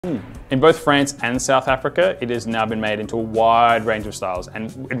In both France and South Africa, it has now been made into a wide range of styles, and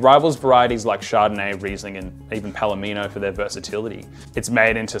it rivals varieties like Chardonnay, Riesling, and even Palomino for their versatility. It's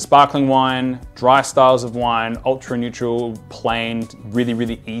made into sparkling wine, dry styles of wine, ultra-neutral, plain,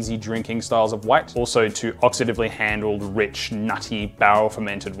 really easy drinking styles of white, also to oxidatively handled, rich, nutty,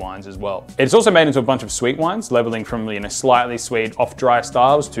 barrel-fermented wines as well. It's also made into a bunch of sweet wines, leveling from slightly sweet, off-dry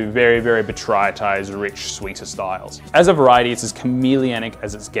styles to very botrytized, rich, sweeter styles. As a variety, it's as chameleonic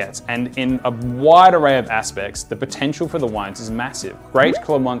as it gets, and in a wide array of aspects, the potential for the wines is massive. Great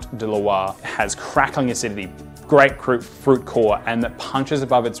Clermont de Loire has crackling acidity, great fruit core, and that punches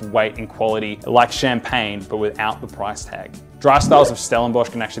above its weight in quality like champagne, but without the price tag. Dry styles of Stellenbosch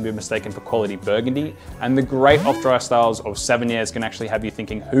can actually be mistaken for quality Burgundy, and the great off-dry styles of Sauvignon can actually have you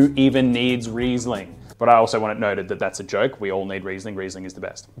thinking, who even needs Riesling? But I also want it noted that that's a joke. We all need Riesling. Riesling is the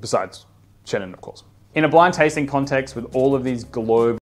best, besides Chenin, of course. In a blind tasting context with all of these global